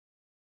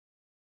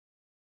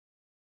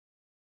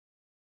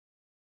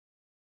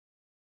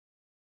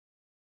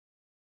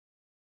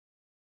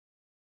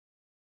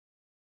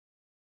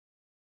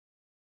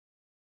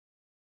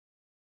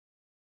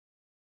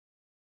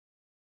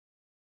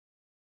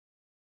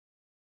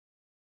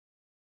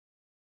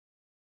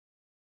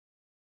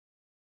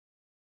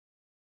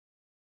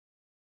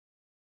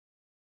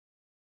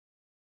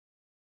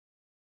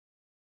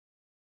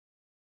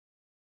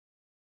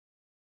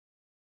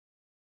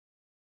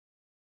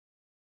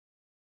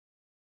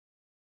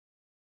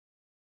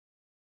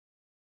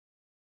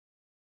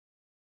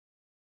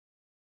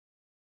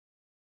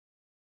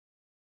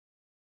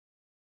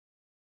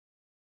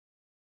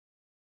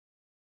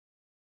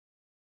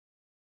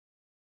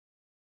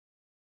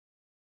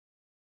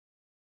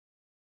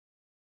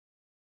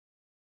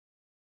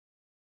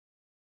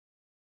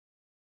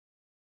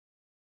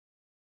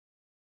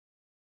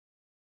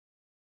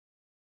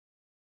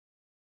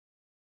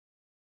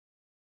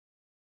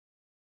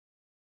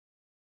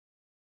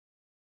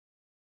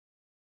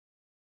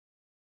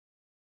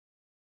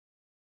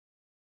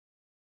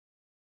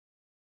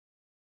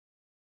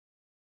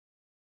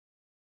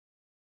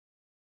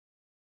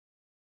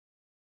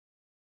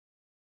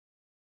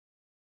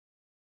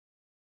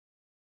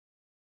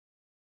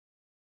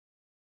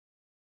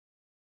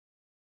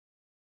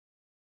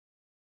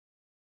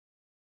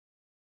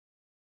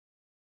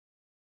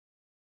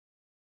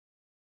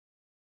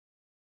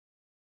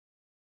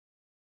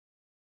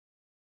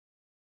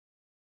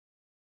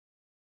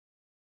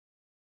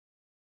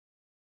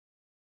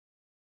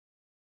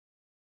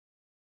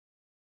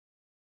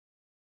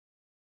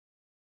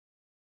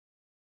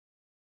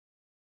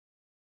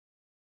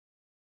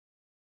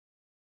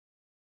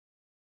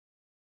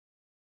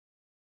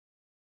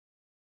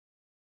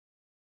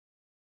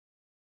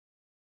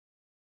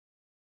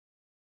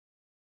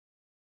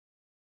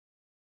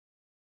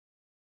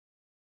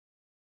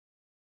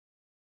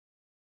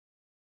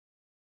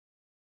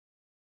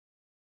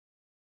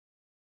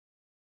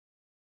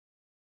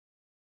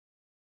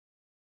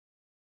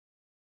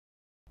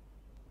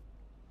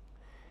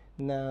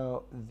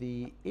Now,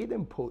 the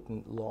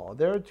idempotent law,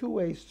 there are two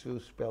ways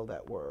to spell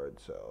that word.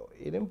 So,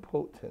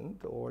 idempotent,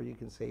 or you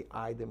can say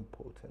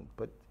idempotent,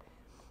 but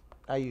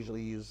I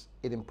usually use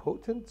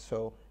idempotent.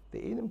 So, the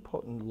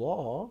idempotent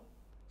law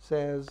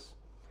says,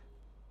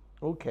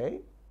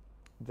 okay,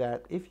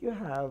 that if you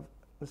have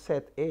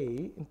set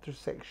A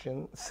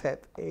intersection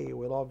set A,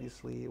 well,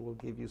 obviously it will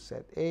give you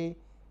set A,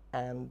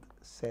 and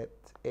set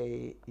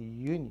A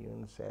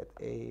union set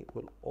A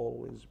will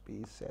always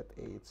be set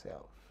A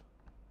itself.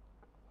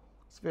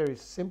 It's very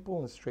simple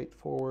and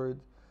straightforward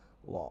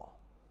law.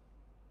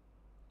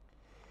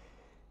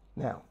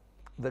 Now,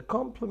 the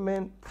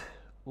complement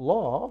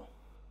law,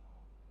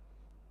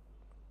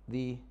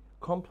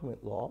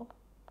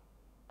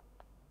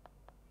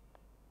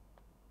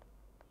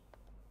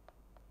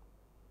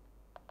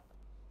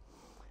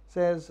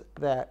 says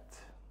that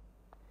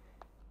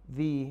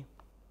the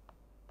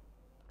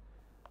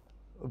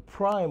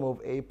prime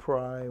of A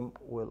prime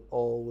will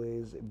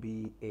always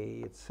be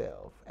A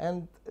itself.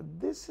 And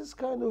this is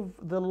kind of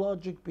the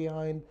logic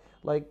behind,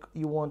 like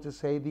you want to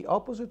say, the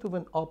opposite of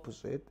an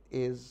opposite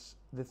is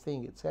the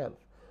thing itself.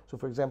 So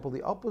for example,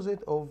 the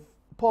opposite of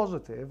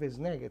positive is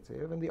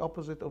negative, and the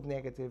opposite of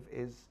negative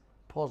is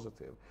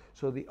positive.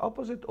 So the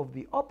opposite of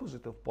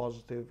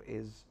positive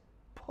is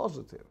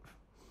positive,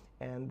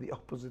 and the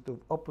opposite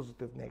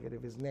of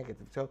negative is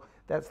negative. So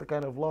that's the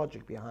kind of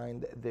logic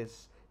behind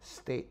this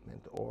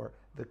statement, or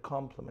the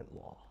complement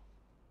law.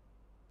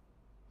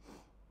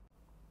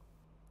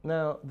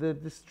 Now, the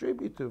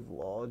distributive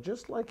law,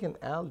 just like in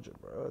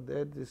algebra,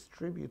 the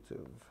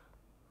distributive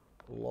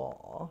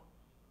law,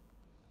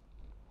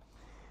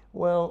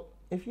 well,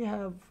 if you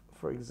have,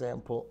 for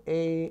example,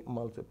 A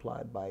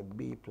multiplied by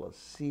B plus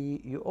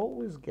C, you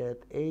always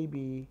get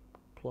AB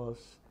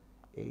plus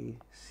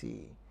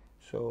AC.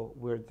 So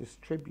we're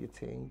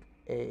distributing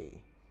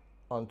A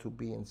onto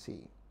B and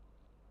C.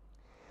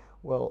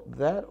 Well,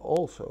 that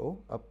also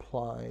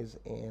applies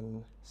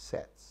in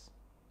sets.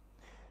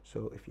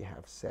 So if you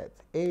have set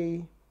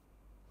A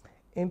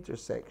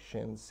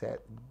intersection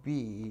set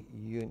B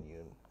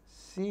union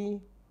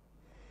C,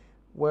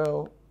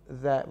 well,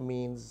 that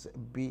means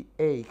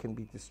A can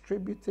be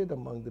distributed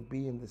among the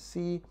B and the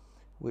C,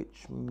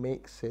 which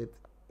makes it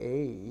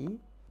A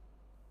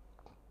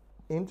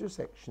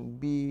intersection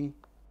B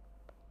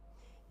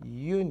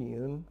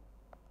union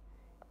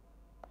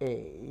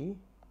A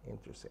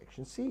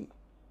intersection C.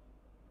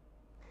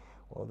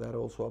 Well, that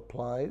also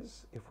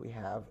applies if we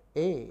have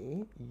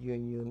A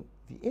union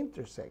the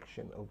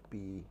intersection of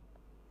B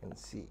and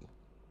C.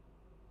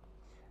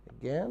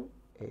 Again,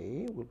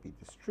 A will be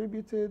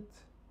distributed,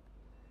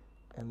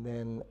 and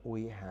then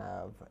we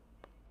have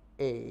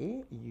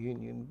A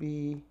union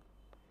B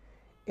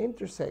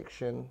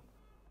intersection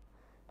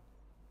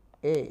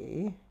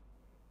A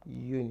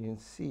union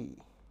C.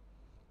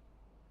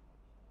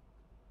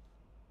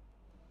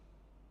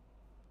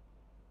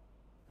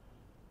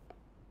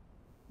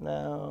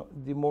 Now,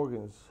 De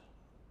Morgan's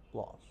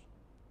laws.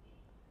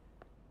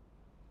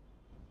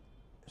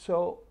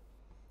 So,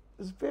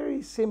 it's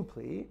very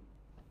simply,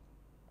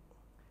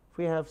 if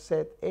we have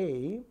set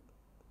A,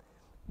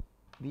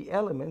 the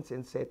elements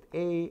in set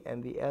A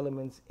and the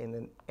elements in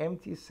an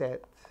empty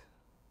set,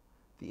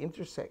 the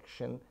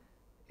intersection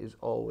is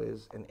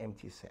always an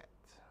empty set.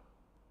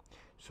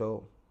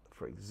 So,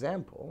 for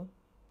example,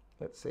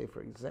 let's say,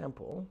 for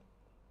example,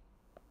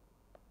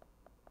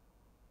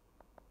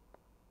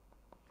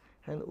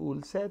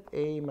 هنقول set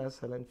A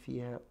مثلا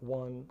فيها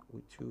 1 و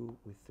 2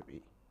 و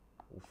 3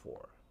 و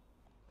 4.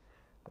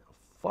 Now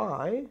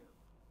phi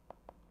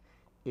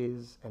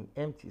is an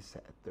empty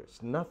set.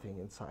 There's nothing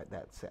inside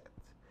that set.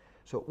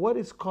 So what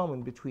is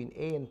common between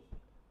A and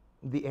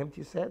the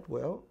empty set?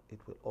 Well, it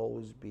will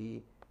always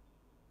be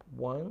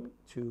 1,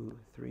 2,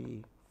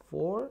 3,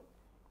 4.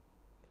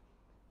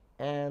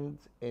 And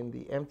in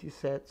the empty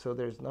set, so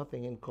there's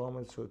nothing in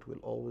common, so it will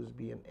always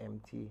be an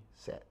empty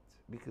set,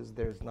 because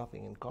there's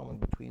nothing in common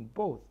between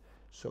both.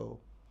 So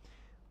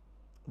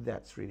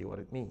that's really what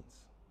it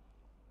means.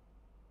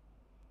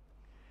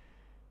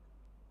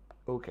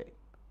 Okay.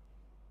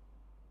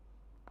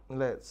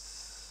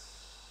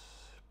 Let's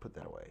put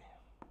that away.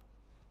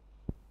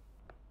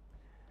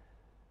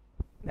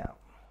 Now,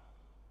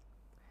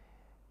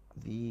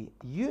 the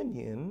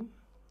union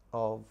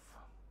of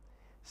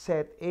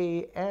set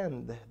A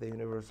and the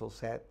universal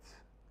set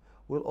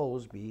will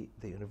always be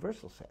the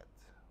universal set.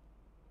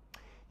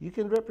 You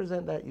can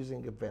represent that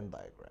using a Venn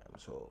diagram.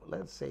 So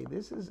let's say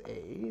this is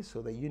A,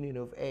 so the union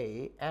of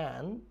A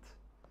and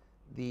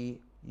the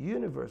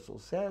universal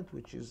set,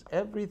 which is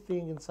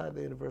everything inside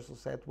the universal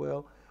set.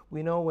 Well,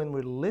 we know when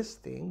we're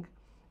listing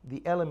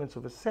the elements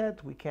of a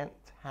set, we can't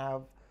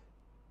have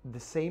the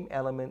same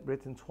element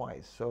written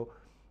twice. So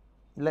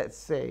let's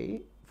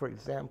say, for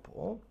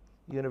example,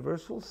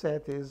 universal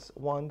set is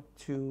 1,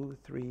 2,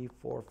 3,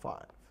 4,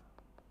 5.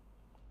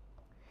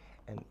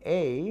 And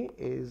A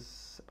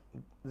is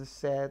the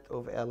set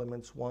of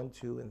elements 1,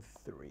 2, and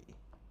 3.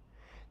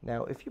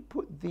 Now, if you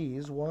put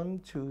these 1,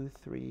 2,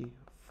 3,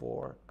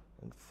 4,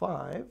 and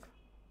 5,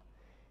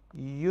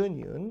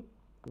 union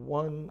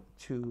 1,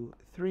 2,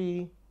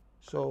 3.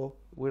 So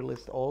we'll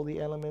list all the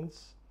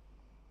elements.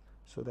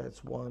 So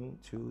that's 1,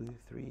 2,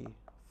 3,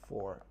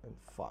 4, and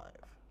 5.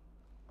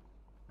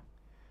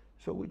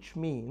 So which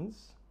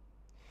means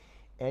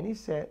any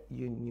set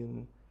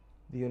union,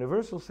 the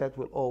universal set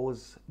will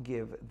always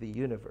give the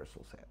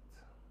universal set.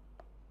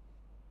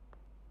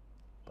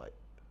 طيب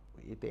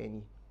وإيه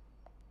تاني؟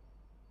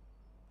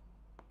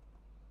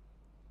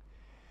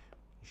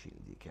 نشيل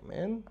دي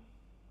كمان.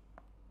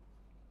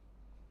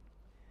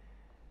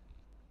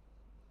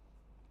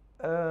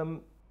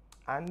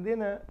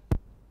 عندنا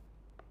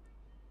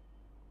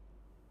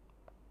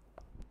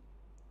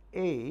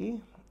A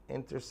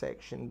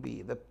intersection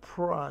B, the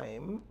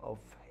prime of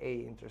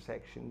A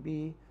intersection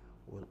B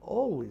will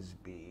always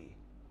be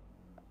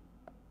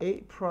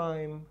A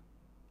prime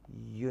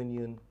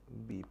union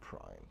B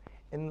prime.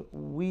 And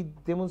we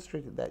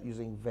demonstrated that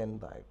using Venn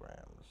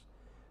diagrams.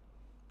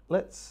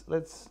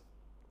 Let's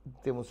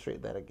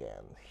demonstrate that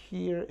again.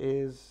 Here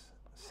is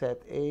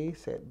set A,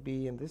 set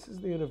B, and this is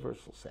the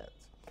universal set.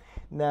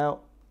 Now,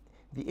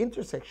 the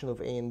intersection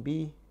of A and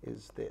B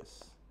is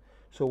this.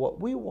 So what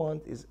we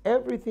want is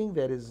everything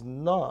that is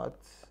not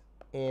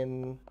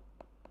in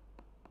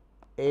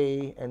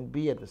A and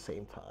B at the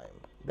same time.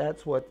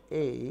 That's what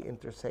A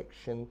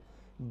intersection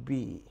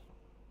B.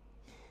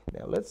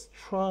 Now let's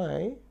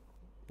try,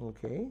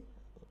 okay,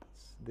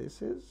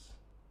 this is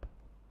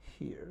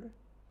here.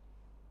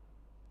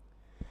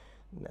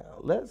 Now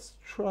let's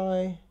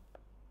try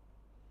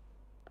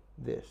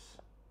this.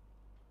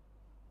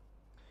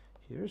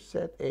 Here's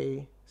set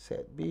A,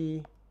 set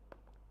B.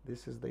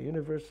 This is the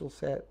universal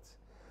set.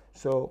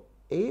 So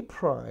A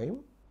prime,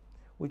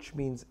 which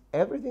means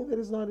everything that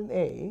is not in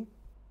A,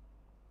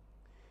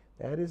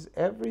 that is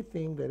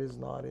everything that is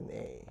not in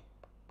A.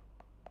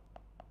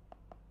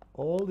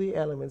 All the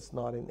elements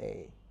not in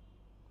A.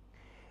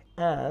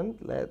 And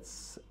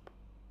let's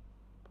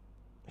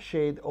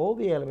shade all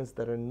the elements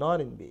that are not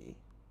in B.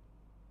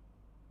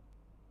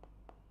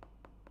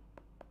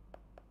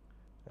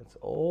 That's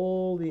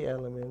all the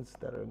elements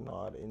that are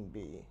not in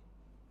B.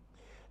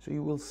 So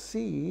you will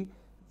see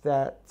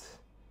that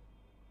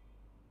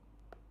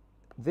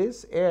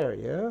this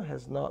area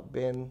has not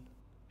been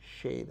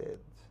shaded.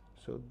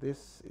 So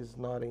this is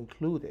not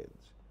included.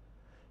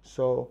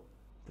 So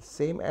the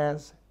same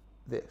as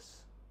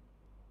this.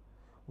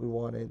 We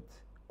wanted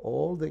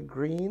all the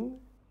green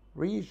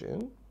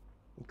region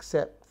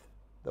except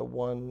the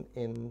one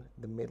in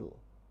the middle,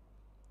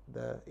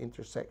 the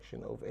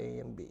intersection of A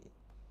and B.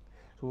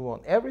 So we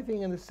want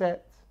everything in the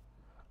set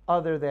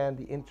other than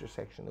the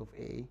intersection of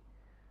A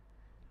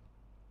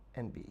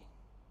and B.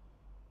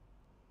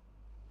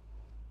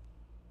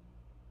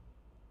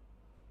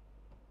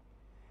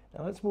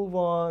 Now let's move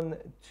on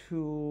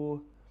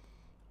to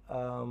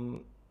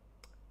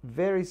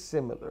very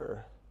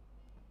similar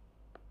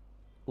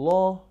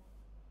law,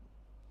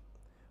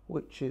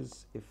 which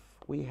is if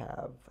we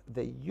have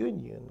the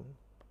union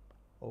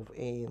of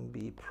A and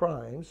B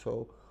prime,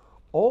 so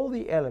all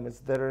the elements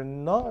that are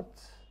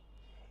not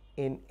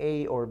in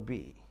A or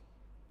B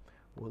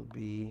will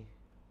be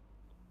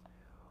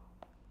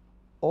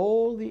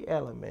all the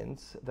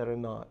elements that are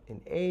not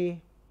in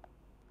A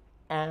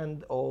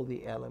and all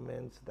the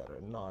elements that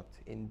are not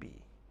in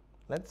B.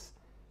 Let's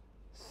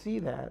see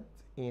that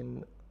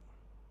in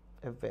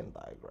a Venn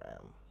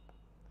diagram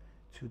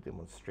to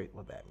demonstrate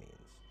what that means.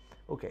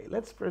 Okay,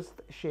 let's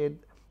first shade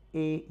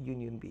A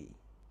union B.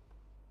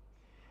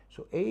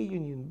 So A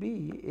union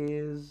B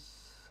is,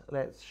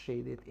 let's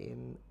shade it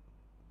in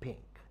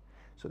pink.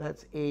 So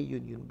that's A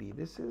union B.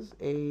 This is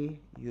A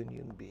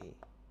union B.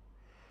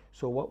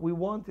 So what we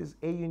want is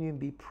A union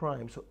B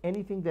prime. So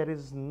anything that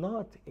is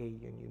not A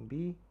union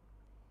B,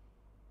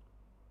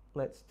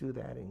 let's do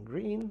that in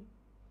green.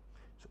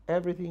 So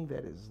everything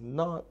that is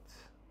not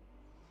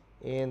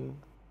in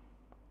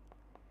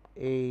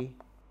A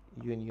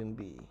union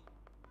B.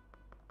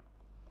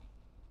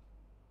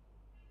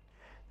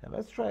 Now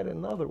let's try it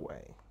another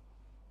way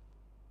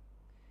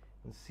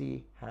and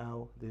see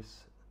how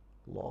this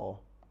law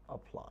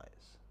applies.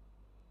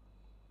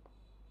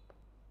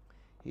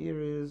 Here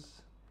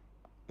is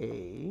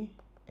A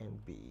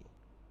and B.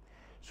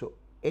 So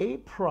A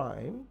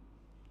prime,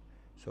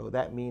 so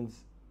that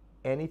means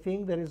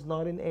anything that is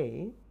not in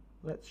A,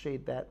 let's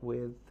shade that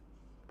with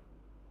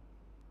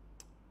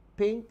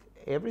pink,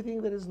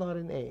 everything that is not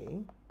in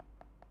A.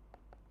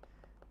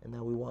 And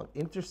now we want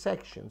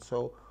intersection.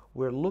 So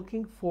we're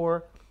looking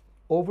for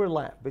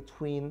overlap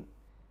between,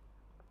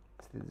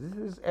 this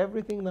is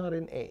everything not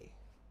in A.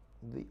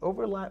 The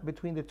overlap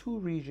between the two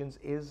regions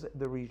is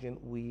the region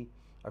we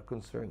are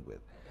concerned with.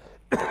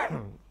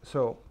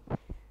 So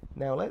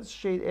now let's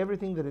shade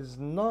everything that is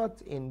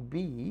not in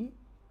B.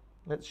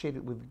 Let's shade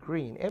it with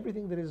green.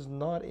 Everything that is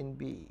not in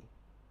B.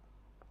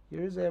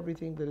 Here's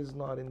everything that is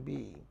not in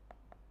B.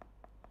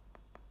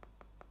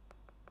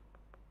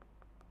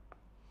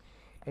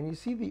 And you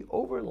see the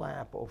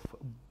overlap of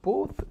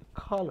both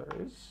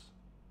colors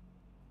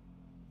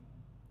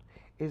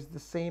is the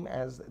same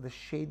as the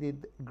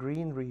shaded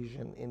green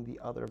region in the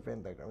other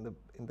Venn diagram,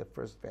 in the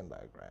first Venn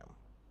diagram.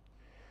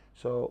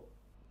 So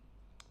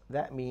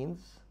that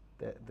means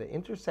that the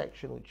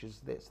intersection, which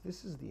is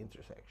this is the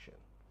intersection.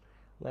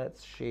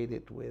 Let's shade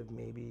it with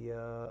maybe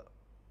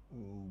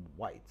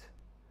white.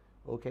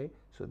 Okay,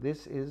 so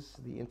this is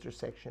the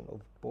intersection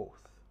of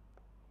both.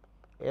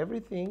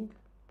 Everything,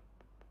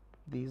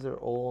 these are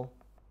all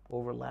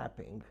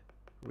overlapping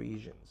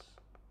regions.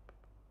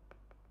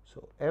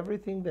 So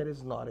everything that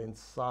is not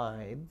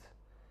inside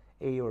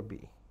A or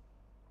B.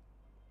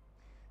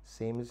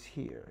 Same as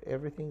here.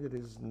 Everything that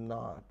is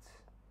not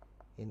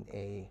in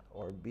A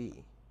or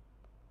B.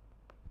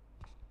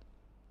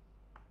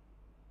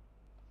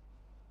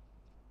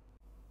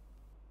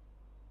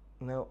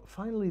 Now,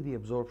 finally, the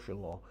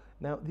absorption law.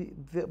 Now,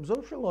 the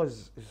absorption law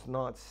is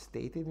not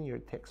stated in your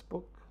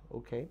textbook,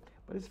 okay?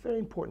 But it's very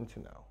important to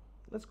know.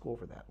 Let's go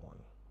over that one.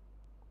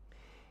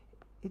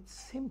 It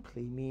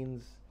simply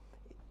means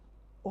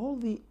all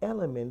the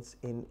elements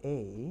in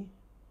A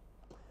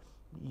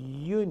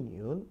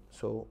union,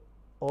 so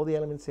all the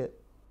elements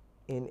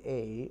in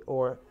A,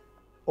 or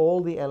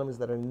all the elements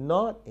that are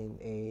not in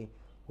A,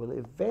 will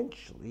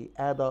eventually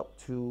add up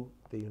to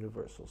the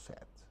universal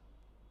set.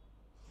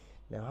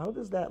 Now, how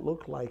does that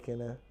look like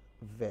in a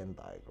Venn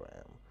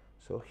diagram?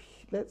 So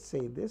let's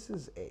say this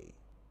is A.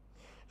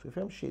 So if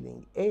I'm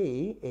shading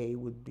A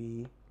would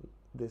be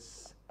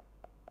this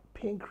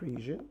pink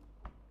region.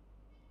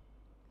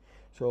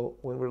 So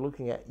when we're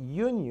looking at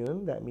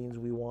union, that means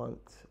we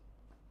want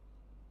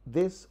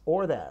this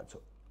or that,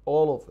 so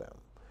all of them.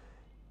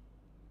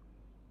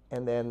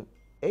 And then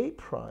A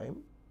prime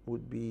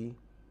would be,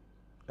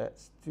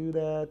 let's do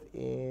that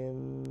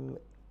in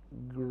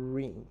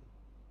green,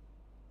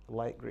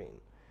 light green.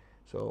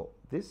 So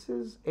this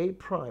is A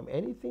prime.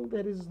 Anything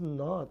that is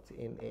not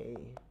in A,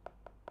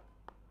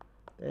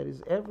 that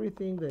is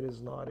everything that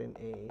is not in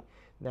A.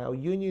 Now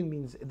union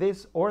means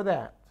this or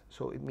that.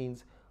 So it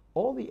means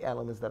all the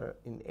elements that are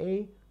in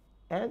A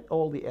and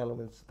all the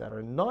elements that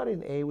are not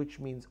in A, which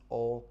means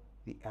all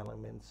the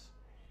elements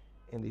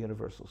in the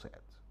universal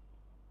set.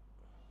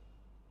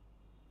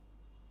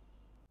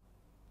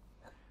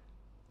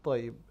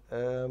 طيب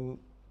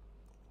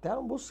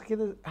تعالوا نبص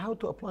كده how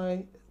to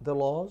apply the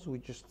laws we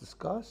just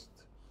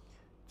discussed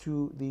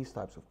to these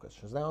types of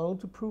questions. Now I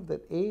want to prove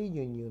that A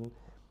union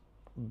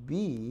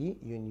B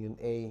union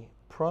A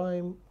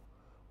prime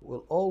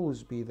will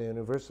always be the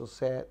universal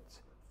set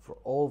for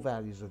all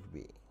values of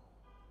B.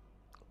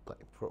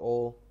 طيب for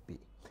all B,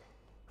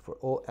 for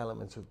all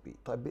elements of B.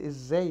 طيب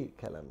ازاي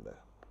الكلام ده؟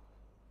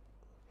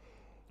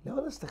 لو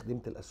انا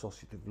استخدمت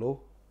الاسوسيتيف law,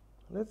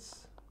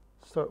 let's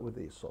start with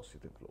the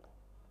associative law.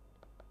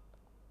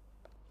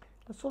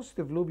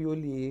 الاسوسيتيف law بيقول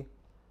لي ايه؟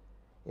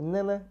 ان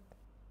انا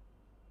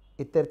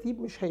الترتيب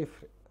مش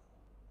هيفرق.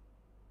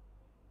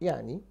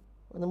 يعني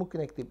انا ممكن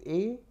اكتب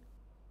A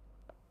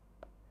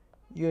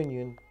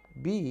union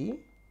B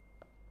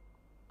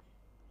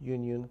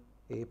union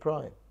A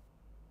prime،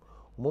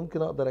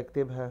 وممكن اقدر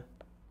اكتبها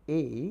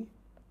A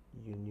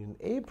union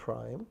A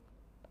prime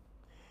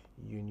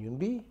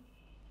union B.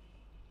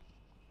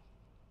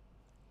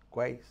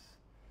 كويس.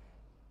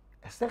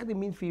 استخدم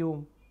مين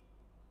فيهم؟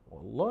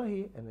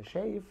 والله انا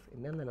شايف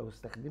ان انا لو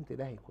استخدمت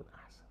ده هيكون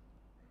احسن.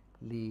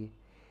 ليه؟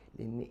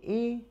 لان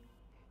A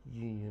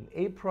union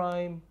A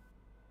prime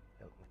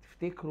لو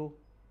تفتكروا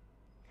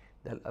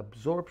ده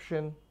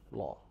الابزوربشن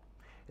law.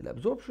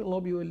 الابزوربشن law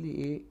بيقول لي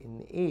ايه؟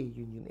 ان A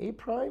union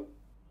A prime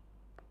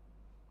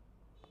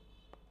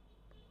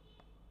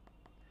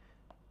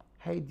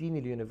هيديني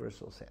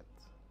اليونيفرسال سيت.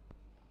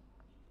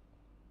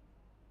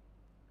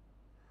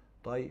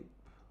 طيب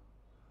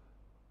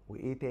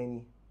وايه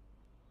تاني؟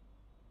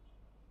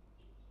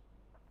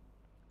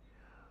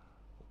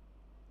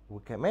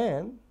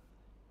 وكمان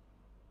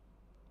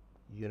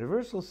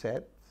universal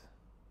set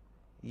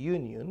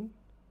union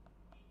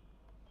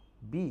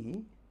B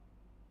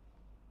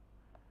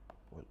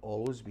will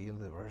always be in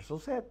the universal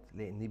set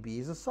لأن B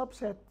is a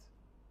subset.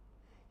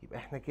 يبقى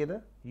احنا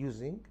كده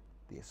using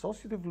the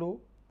associative law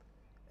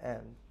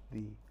and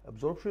the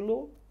absorption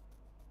law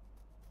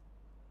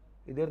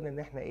قدرنا ان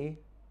احنا ايه؟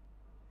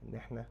 ان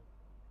احنا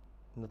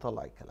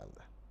نطلع الكلام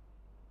ده.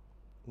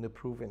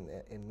 نبروف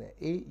ان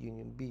A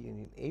union B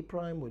union A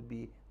prime would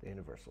be the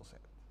universal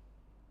set.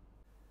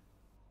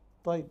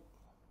 طيب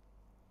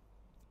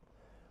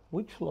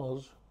which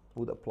laws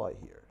would apply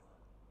here?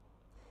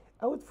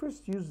 I would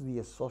first use the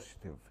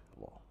associative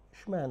law.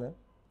 اشمعنى؟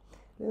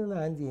 لأن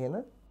أنا عندي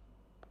هنا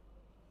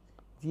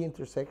دي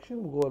intersection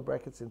وجوه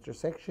البراكتس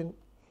intersection،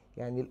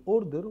 يعني ال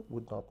order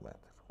would not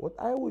matter. What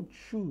I would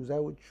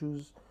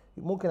choose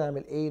ممكن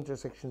أعمل A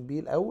intersection B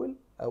الأول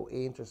أو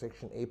A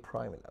intersection A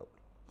prime الأول.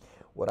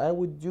 What I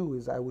would do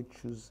is I would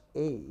choose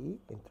A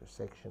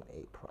intersection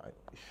A prime.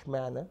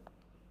 اشمعنى؟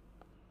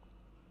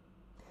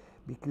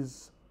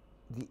 Because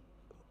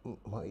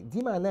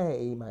دي معناها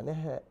ايه؟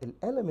 معناها ال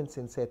elements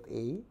in set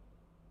A،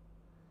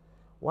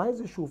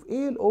 وعايز اشوف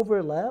ايه ال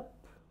overlap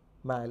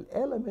مع ال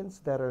elements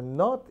that are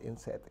not in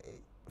set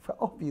A. ف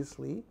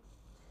obviously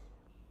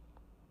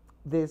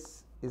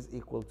this is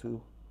equal to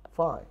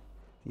 5.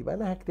 يبقى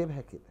انا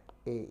هكتبها كده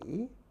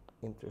A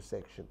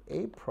intersection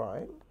A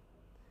prime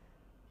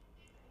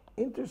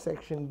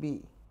intersection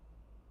B.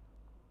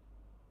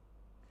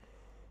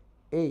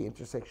 A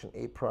intersection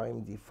A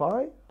prime D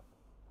phi,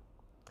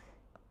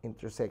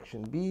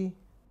 intersection B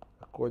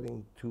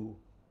according to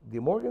De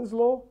Morgan's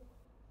law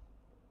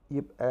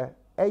يبقى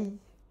أي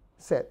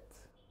set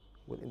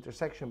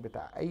والintersection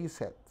بتاع أي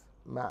set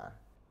مع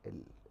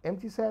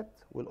empty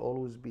set will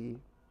always be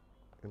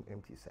an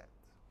empty set.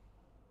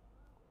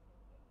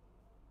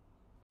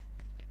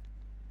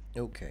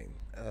 Okay,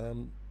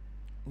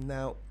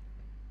 now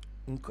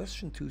in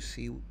question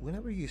 2C,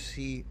 whenever you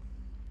see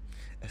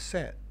a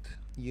set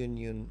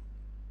union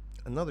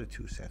another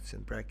two sets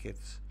in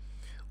brackets,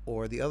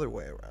 or the other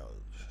way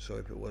around, so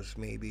if it was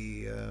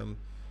maybe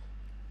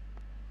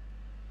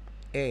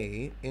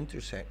A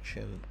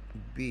intersection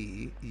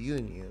B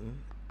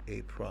union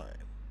A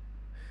prime,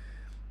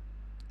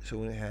 so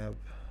when we have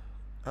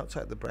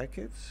outside the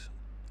brackets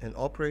an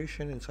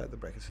operation, inside the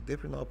brackets a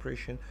different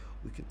operation,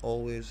 we can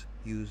always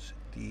use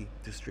the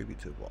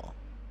distributive law.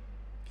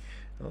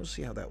 Now let's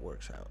see how that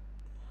works out.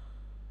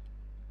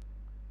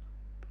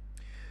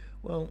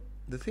 Well,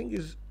 the thing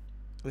is,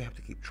 we have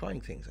to keep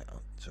trying things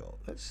out. So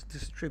let's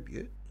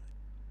distribute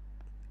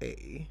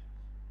A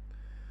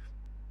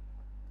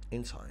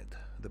inside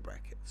the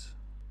brackets.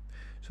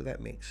 So that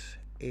makes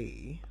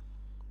A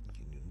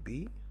union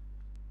B,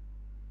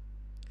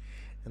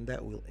 and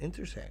that will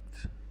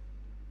intersect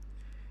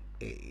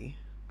A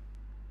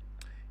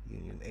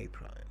union A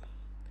prime.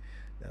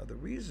 Now the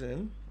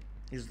reason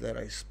is that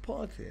I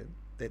spotted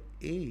that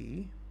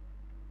A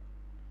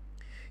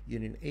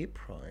union A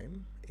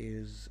prime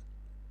is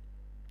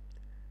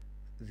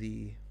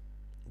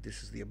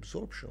this is the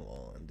absorption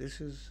law, and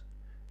this is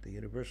the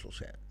universal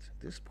set.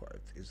 This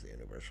part is the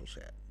universal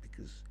set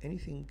because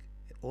anything,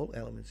 all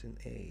elements in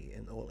A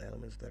and all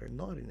elements that are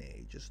not in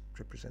A just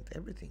represent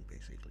everything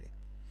basically.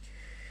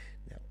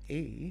 Now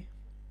A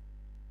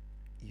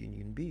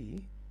union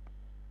B,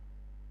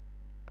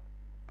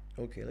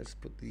 okay, let's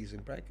put these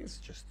in brackets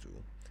just to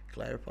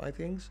clarify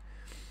things.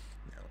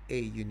 Now A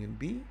union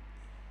B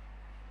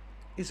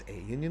is A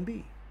union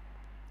B.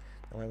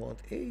 Now I want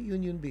A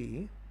union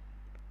B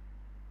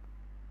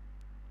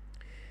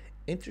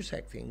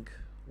intersecting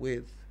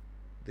with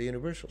the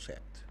universal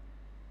set.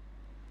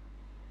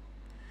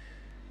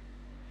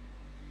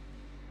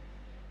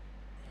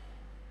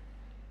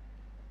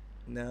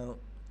 Now,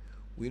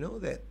 we know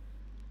that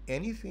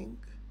anything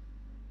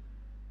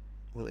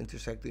will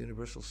intersect the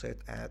universal set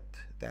at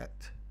that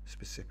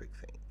specific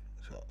thing.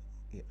 So,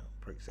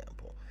 for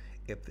example,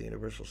 if the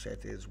universal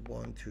set is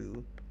 1,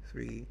 2,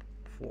 3,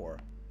 4,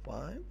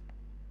 5,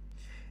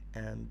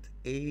 and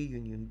A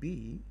union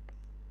B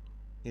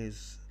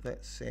is,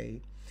 let's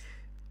say,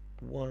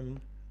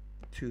 1,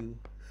 2,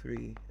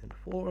 3, and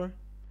 4.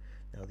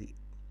 Now the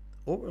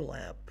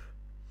overlap,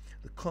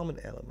 the common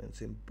elements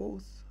in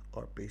both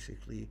are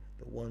basically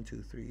the 1,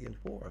 2, 3, and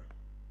 4.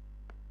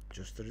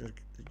 Just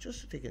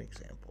to take an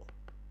example.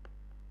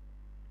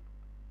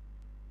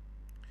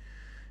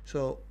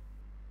 So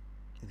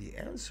the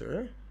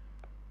answer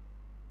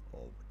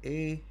of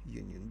A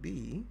union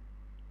B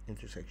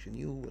intersection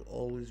U will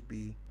always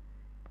be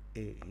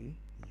A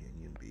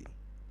union B.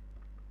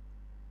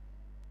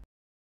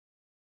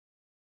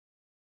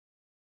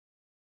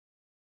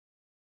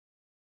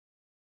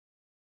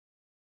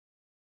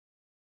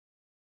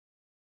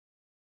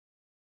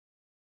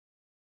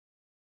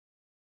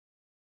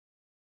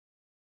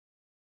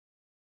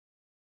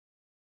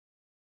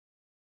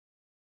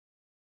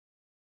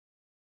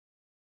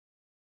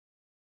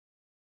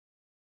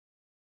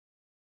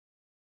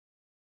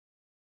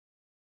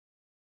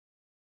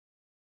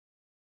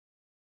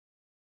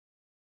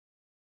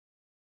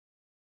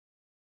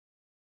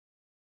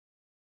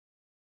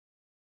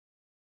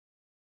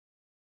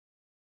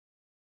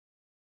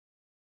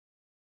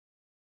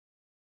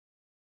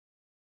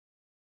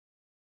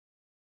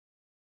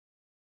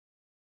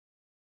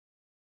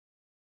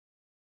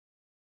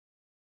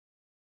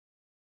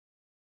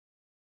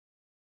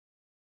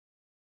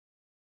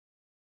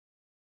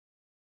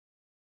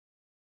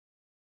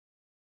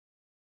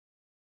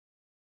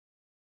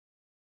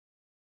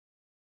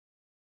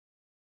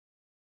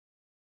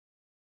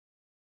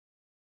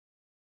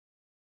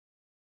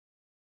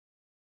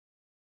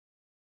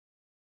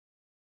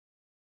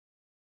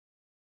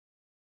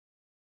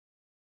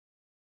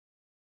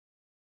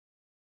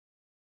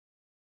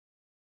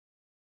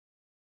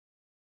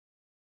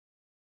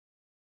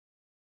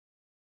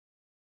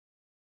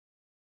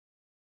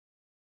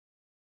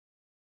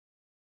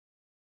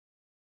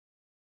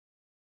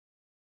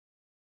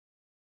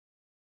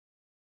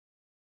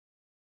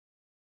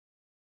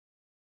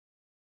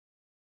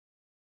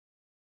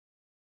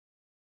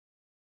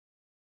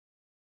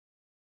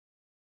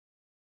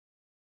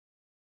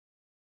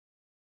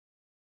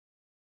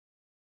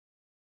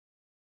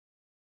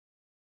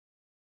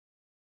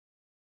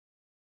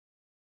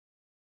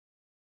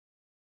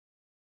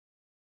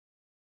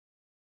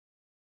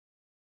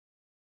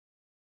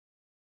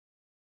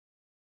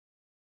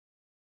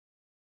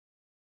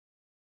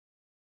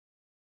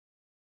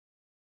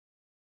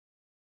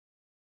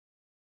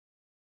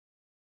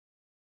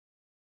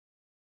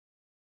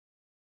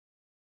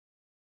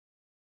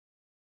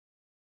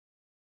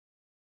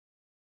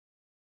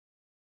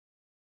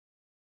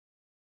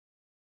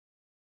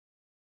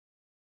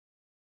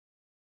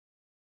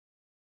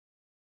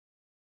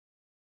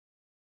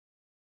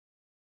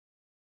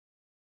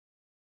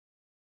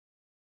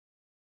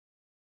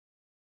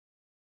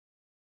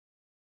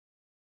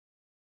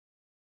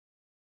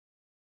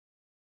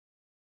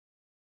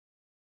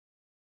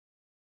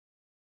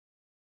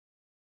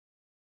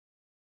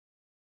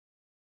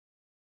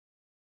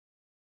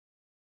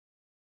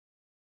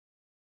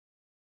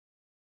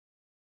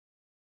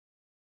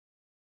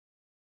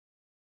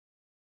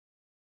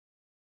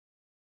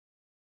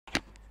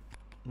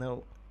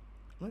 Now,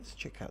 let's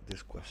check out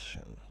this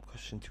question,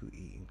 question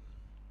 2e.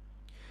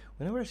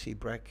 Whenever I see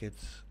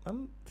brackets,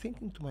 I'm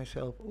thinking to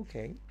myself,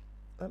 okay,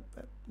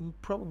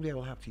 probably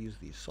I'll have to use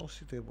the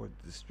associative or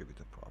the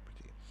distributive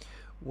property.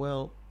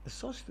 Well,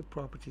 associative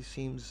property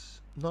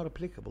seems not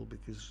applicable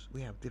because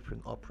we have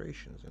different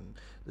operations, and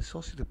the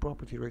associative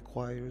property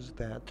requires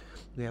that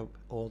we have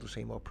all the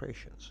same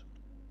operations.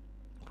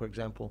 For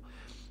example,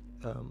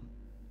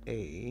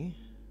 A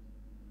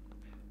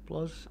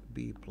plus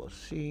B plus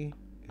C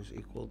is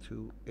equal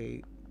to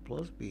A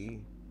plus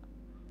B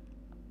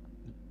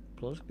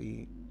plus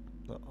B,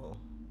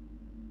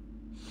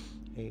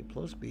 A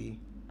plus B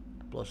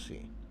plus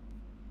C.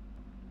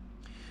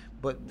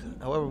 But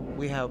however,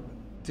 we have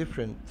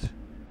different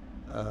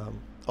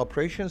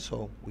operations,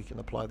 so we can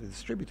apply the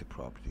distributive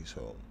property.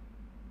 So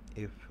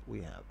if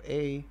we have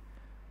A,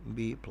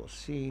 B plus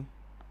C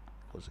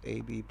equals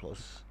AB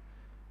plus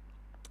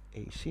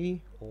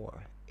AC,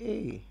 or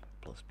A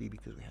plus B,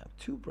 because we have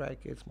two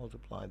brackets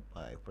multiplied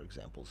by, for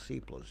example,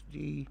 C plus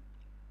D,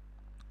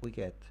 we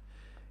get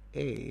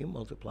A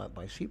multiplied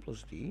by C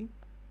plus D.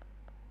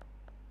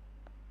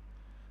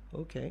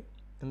 Okay,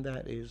 and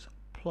that is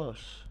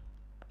plus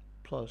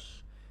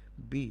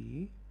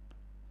B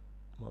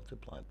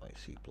multiplied by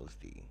C plus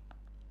D.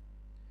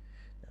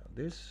 Now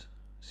this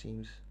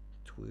seems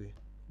to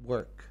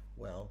work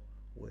well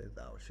with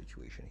our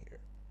situation here.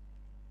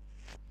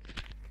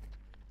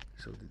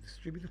 So the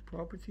distributive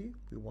property,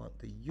 we want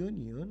the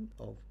union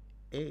of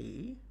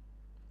A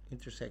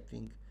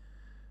intersecting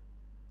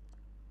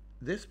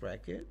this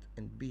bracket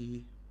and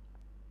B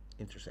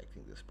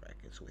intersecting this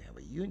bracket. So we have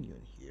a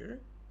union here,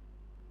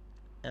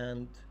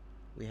 and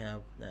we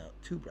have now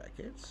two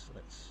brackets.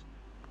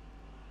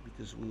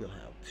 Because we will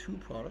have two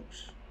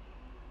products,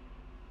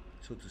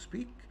 so to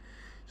speak.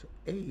 So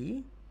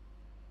A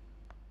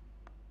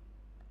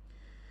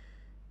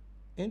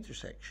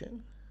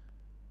intersection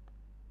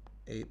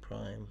A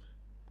prime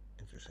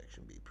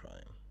intersection B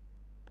prime.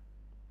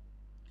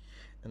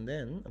 And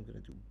then I'm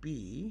going to do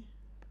B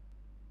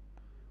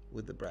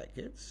with the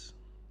brackets,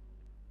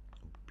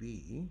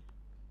 B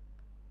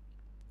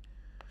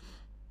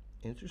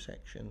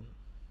intersection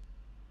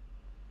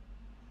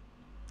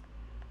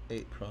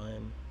A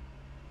prime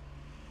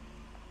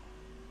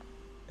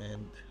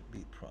and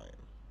B prime.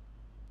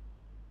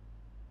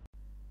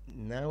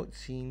 Now it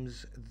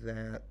seems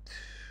that,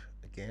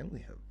 again, we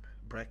have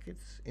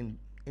brackets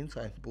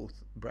inside both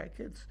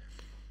brackets,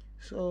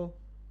 so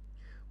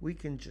we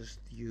can just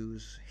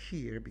use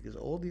here, because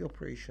all the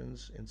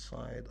operations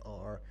inside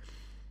are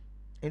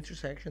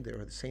intersection, they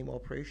are the same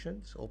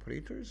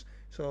operators,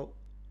 so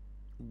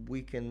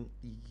we can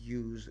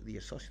use the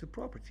associative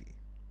property.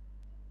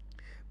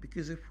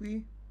 Because if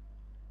we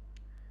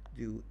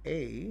do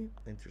A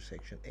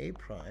intersection A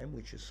prime,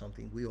 which is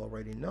something we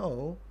already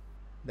know,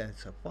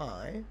 that's a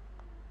phi,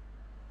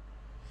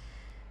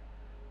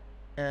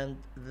 and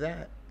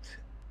that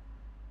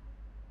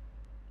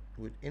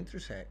would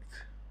intersect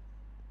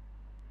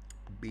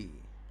B,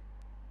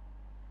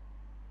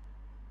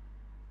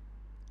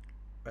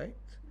 right?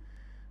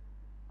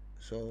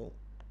 So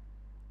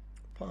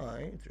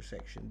phi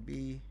intersection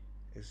B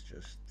is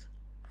just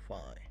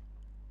phi.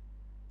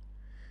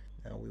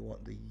 Now we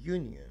want the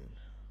union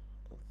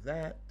of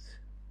that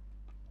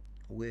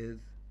with,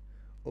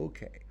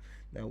 okay,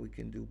 now we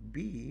can do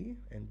B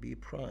and B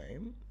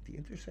prime, the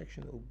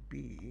intersection of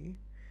B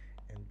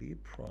and B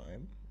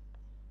prime.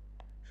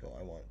 So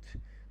I want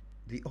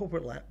the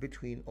overlap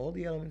between all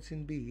the elements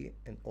in B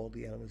and all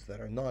the elements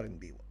that are not in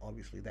B.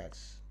 Obviously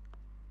that's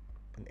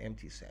an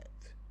empty set,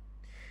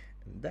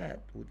 and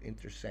that would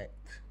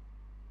intersect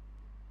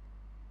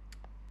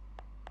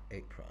A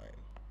prime.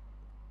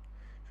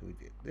 So we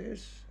did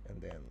this,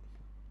 and then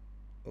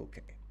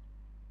okay.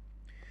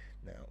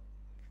 Now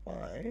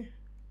phi,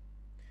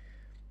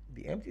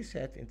 the empty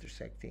set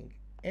intersecting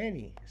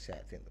any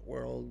set in the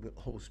world, will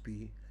always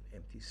be an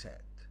empty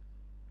set.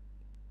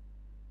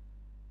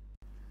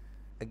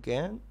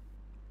 Again,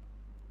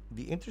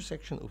 the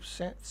intersection of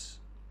sets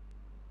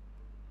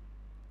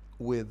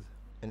with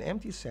an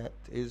empty set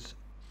is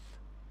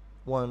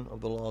one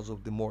of the laws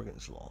of De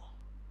Morgan's law.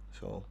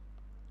 So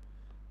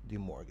De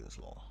Morgan's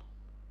law.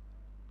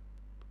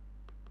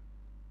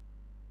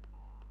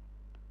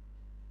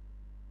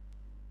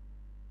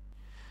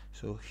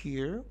 So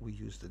here we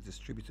use the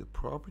distributive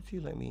property.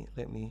 Let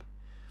me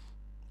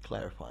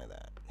clarify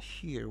that.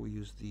 Here we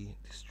use the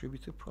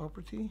distributive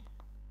property,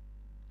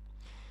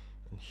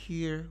 and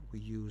here we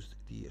used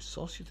the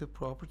associative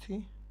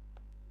property,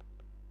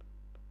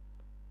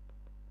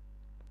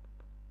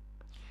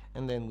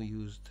 and then we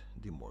used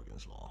De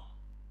Morgan's law.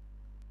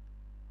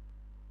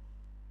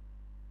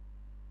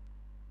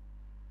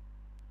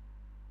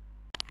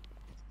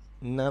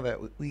 Now that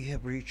we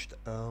have reached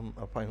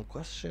our final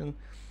question,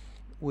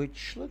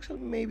 which looks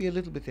maybe a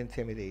little bit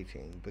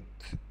intimidating, but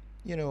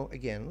you know,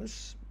 again,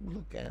 let's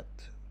look at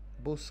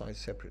both sides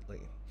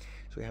separately.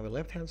 So we have a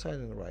left-hand side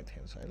and a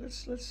right-hand side.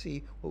 Let's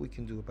see what we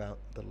can do about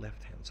the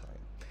left-hand side.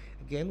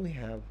 Again, we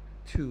have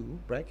two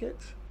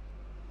brackets.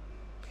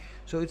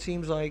 So it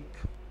seems like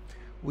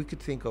we could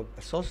think of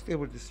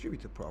associative or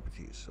distributive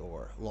properties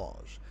or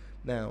laws.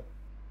 Now,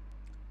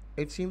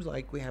 it seems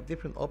like we have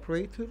different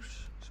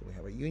operators. So we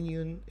have a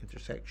union,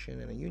 intersection,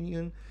 and a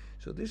union.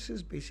 So this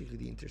is basically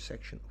the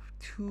intersection of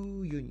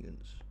two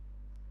unions.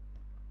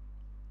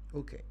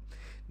 Okay,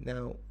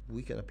 now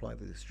we can apply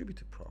the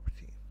distributive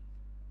property.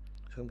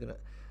 So I'm going to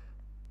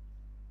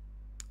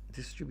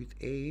distribute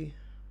A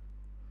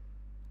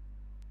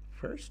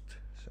first.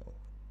 So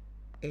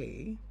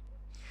A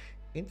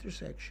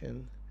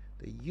intersection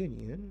the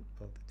union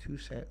of the two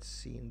sets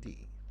C and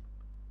D.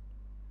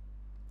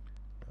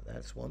 Now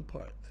that's one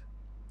part.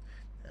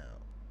 Now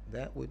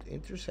that would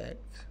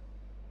intersect,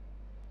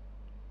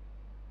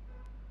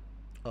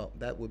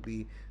 that would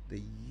be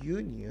the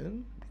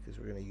union, because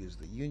we're going to use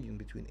the union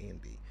between A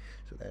and B.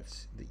 So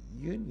that's the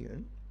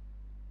union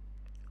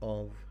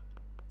of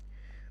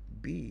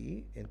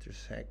B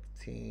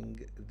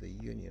intersecting the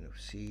union of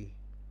C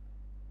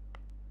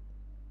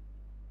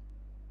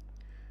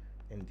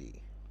and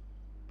D.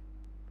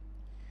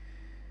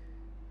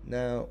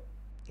 Now,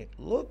 it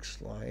looks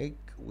like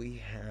we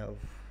have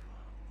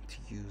to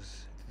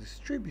use the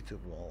distributive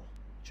law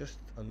just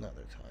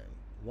another time.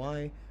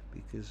 Why?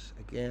 Because,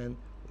 again,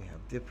 we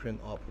have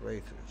different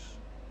operators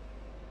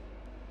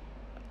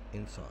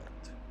inside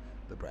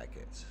the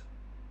brackets.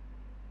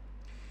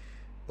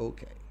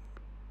 Okay,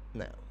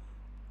 now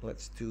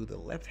let's do the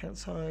left-hand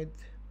side.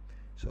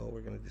 So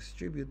we're going to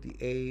distribute the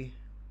A.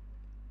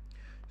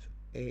 So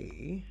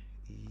A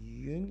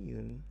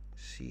union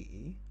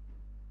C,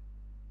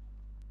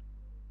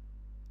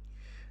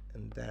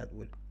 and that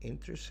would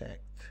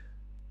intersect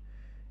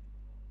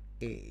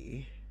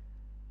A.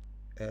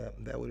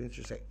 That would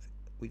intersect.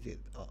 We did.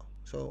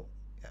 So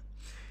yeah,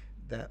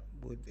 that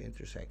would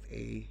intersect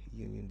A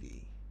union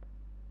D.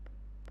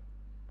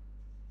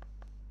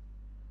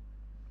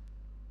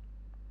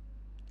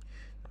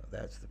 Now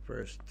that's the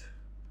first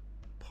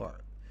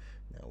part.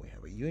 Now we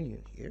have a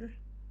union here,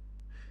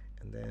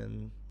 and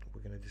then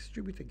we're going to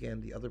distribute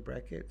again the other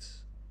brackets.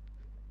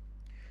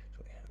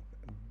 So we have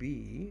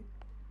B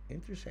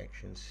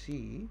intersection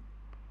C,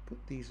 put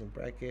these in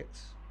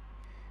brackets,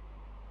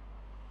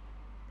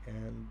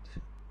 and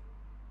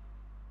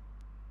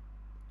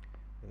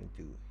I'm going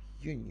to do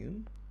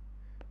union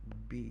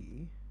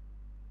B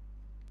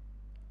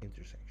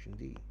intersection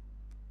D.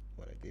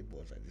 What I did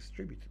was I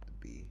distributed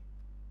the B.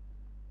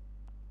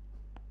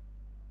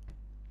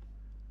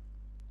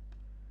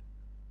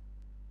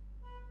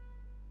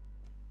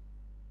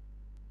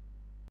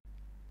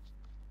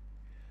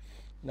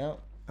 Now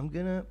I'm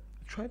gonna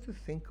try to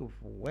think of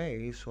a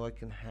way so I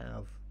can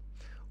have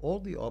all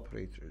the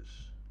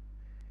operators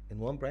in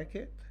one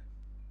bracket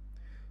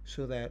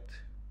so that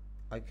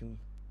I can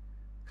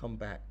come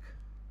back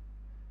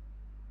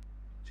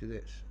to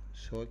this,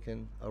 so I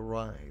can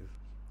arrive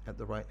at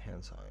the right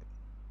hand side.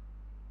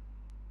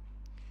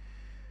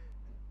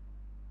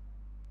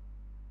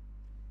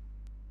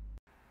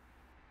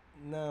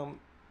 Now,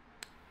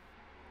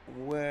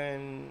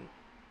 when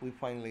we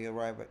finally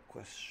arrive at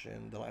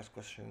the last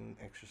question,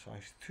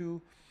 exercise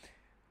 2,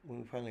 when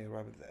we finally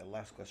arrive at the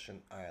last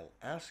question, I'll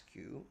ask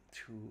you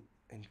to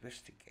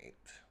investigate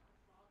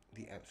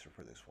the answer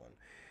for this one.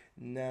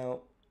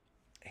 Now,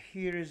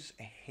 here's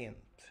a hint.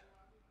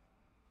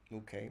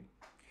 Okay.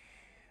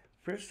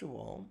 First of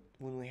all,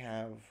 when we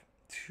have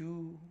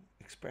two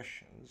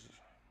expressions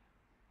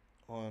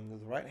on the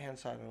right hand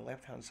side and the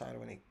left hand side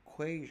of an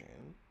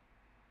equation,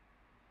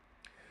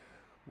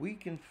 we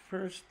can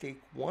first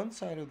take one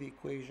side of the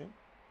equation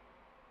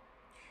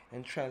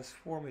and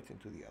transform it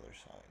into the other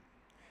side.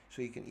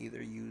 So you can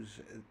either use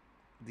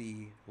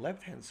the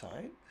left hand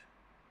side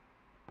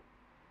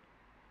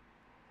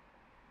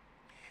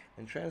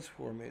and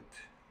transform it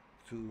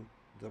to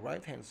the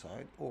right hand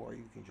side, or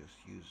you can just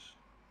use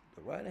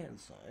the right hand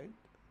side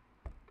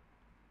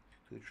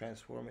to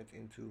transform it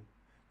into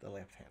the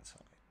left hand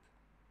side.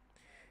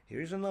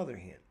 Here's another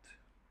hint.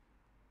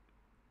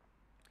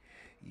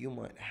 You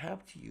might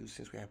have to use,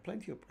 since we have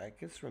plenty of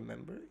brackets,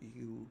 remember,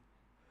 you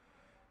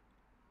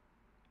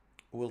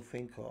will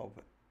think of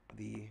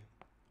the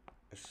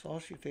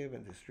associative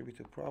and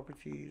distributive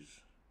properties.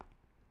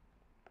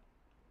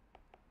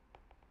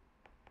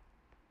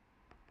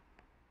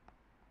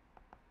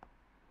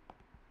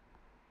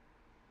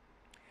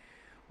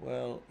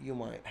 Well, you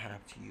might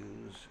have to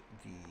use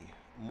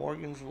the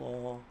Morgan's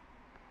law,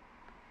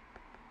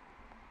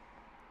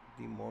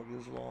 the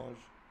Morgan's laws,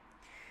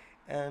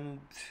 and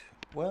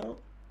well,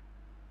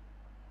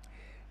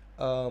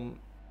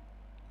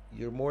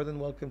 you're more than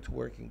welcome to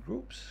work in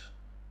groups,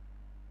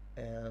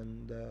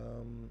 and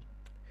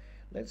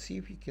let's see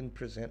if you can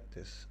present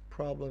this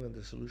problem and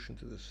the solution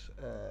to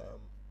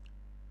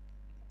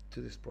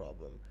this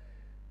problem,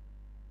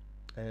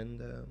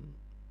 and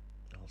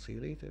I'll see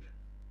you later.